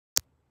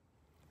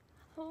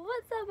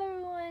What's up,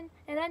 everyone?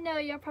 And I know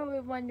you're probably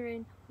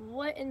wondering,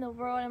 what in the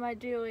world am I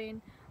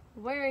doing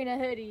wearing a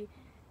hoodie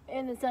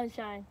in the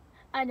sunshine?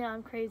 I know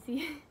I'm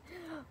crazy.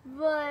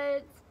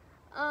 but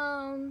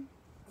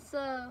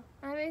so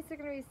I'm basically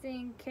gonna be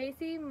singing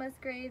Kacey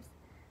Musgraves'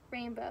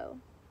 Rainbow.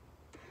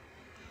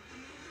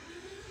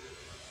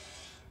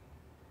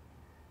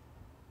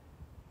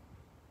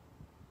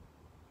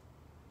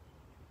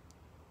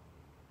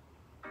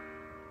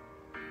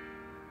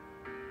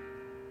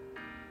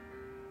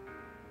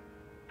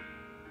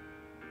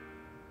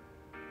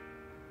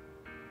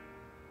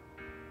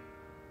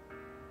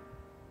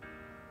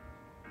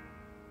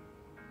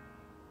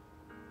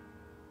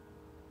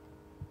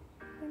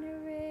 When it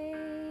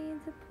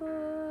rains, it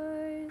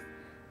pours,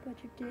 but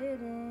you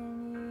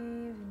didn't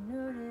even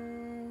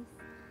notice.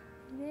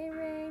 It ain't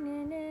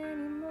raining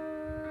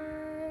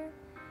anymore.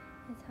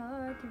 It's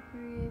hard to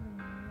breathe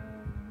when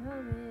you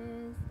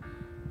notice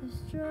the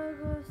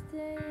struggle of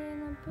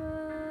staying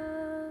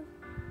above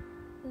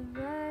the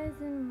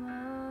rising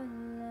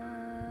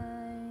waterline.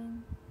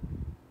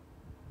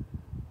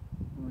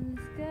 When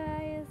the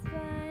sky is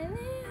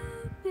finally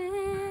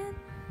open,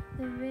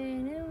 the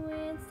rain and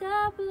wind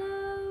stop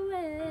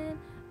blowing,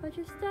 but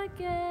you're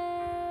stuck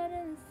out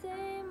in the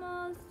same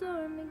old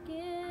storm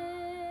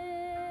again.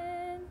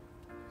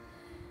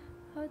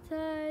 Hold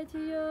tight to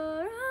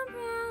your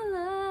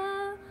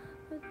umbrella,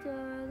 but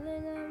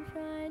darling, I'm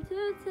trying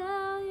to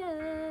tell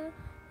you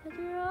that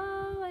you're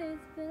always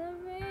been a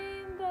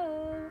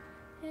rainbow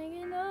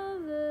hanging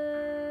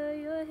over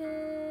your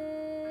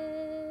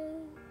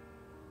head.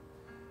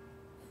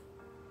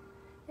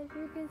 If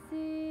you can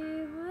see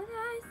what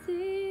I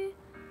see,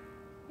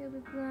 you'll be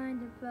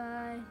blinded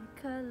by the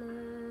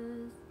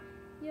colors,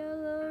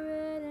 yellow,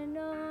 red, and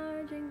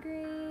orange, and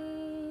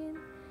green,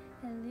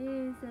 at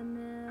least a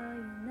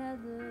million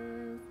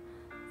others.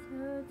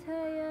 So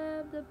tie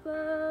up the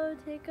bow,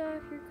 take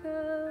off your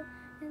coat,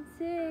 and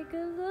take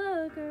a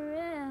look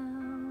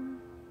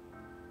around.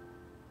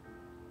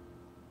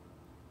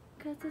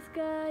 'Cause the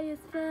sky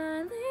is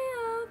finally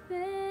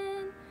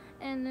open,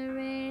 and the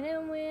rain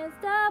and wind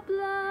stop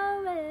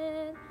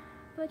blowing,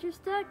 but you're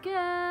stuck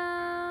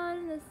out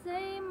in the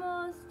same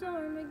old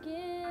storm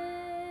again.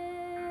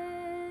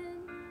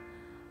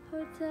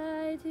 Hold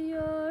tight to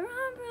your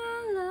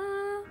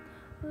umbrella,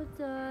 oh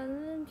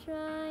darling, I'm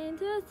trying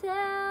to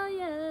tell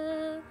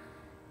you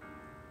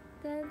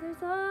that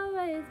there's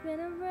always been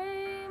a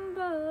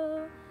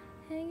rainbow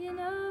hanging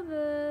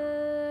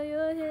over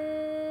your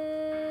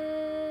head.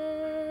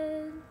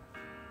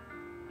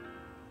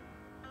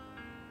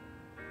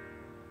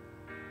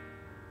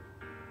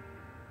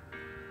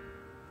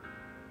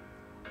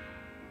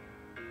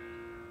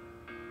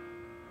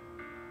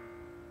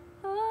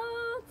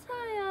 Oh,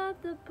 tie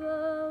up the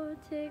bow,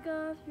 take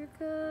off your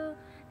coat,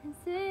 and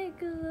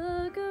take a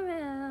look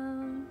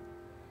around.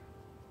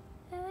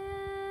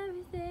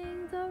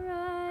 Everything's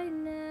alright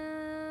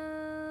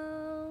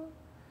now,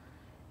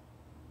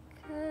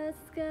 'cause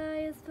the sky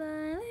is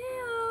finally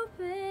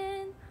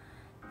open,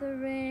 the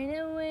rain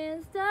and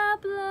wind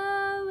stop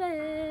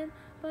blowing,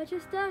 but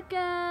you're stuck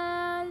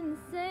out in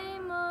the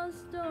same old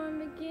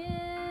storm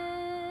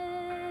again.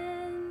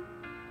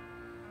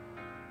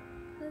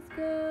 Let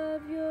go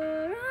of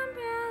your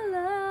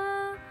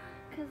umbrella,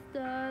 'cause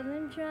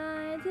darling, I'm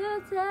trying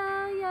to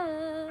tell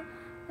you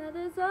that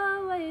there's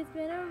always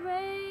been a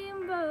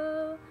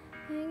rainbow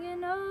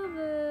hanging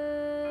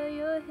over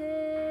your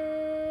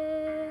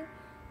head.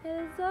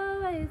 There's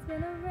always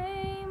been a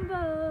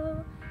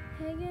rainbow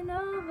hanging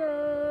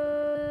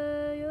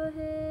over your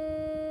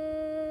head.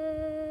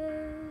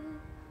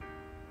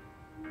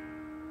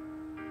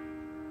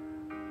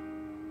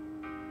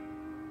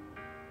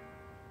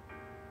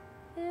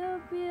 It'll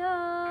be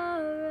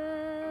alright.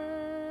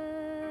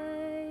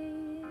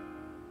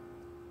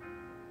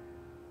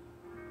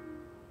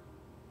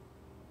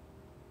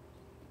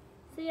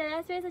 So yeah,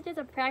 that's basically just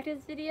a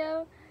practice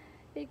video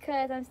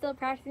because I'm still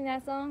practicing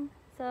that song.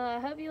 So I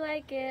hope you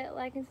like it,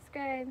 like and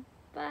subscribe.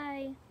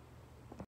 Bye.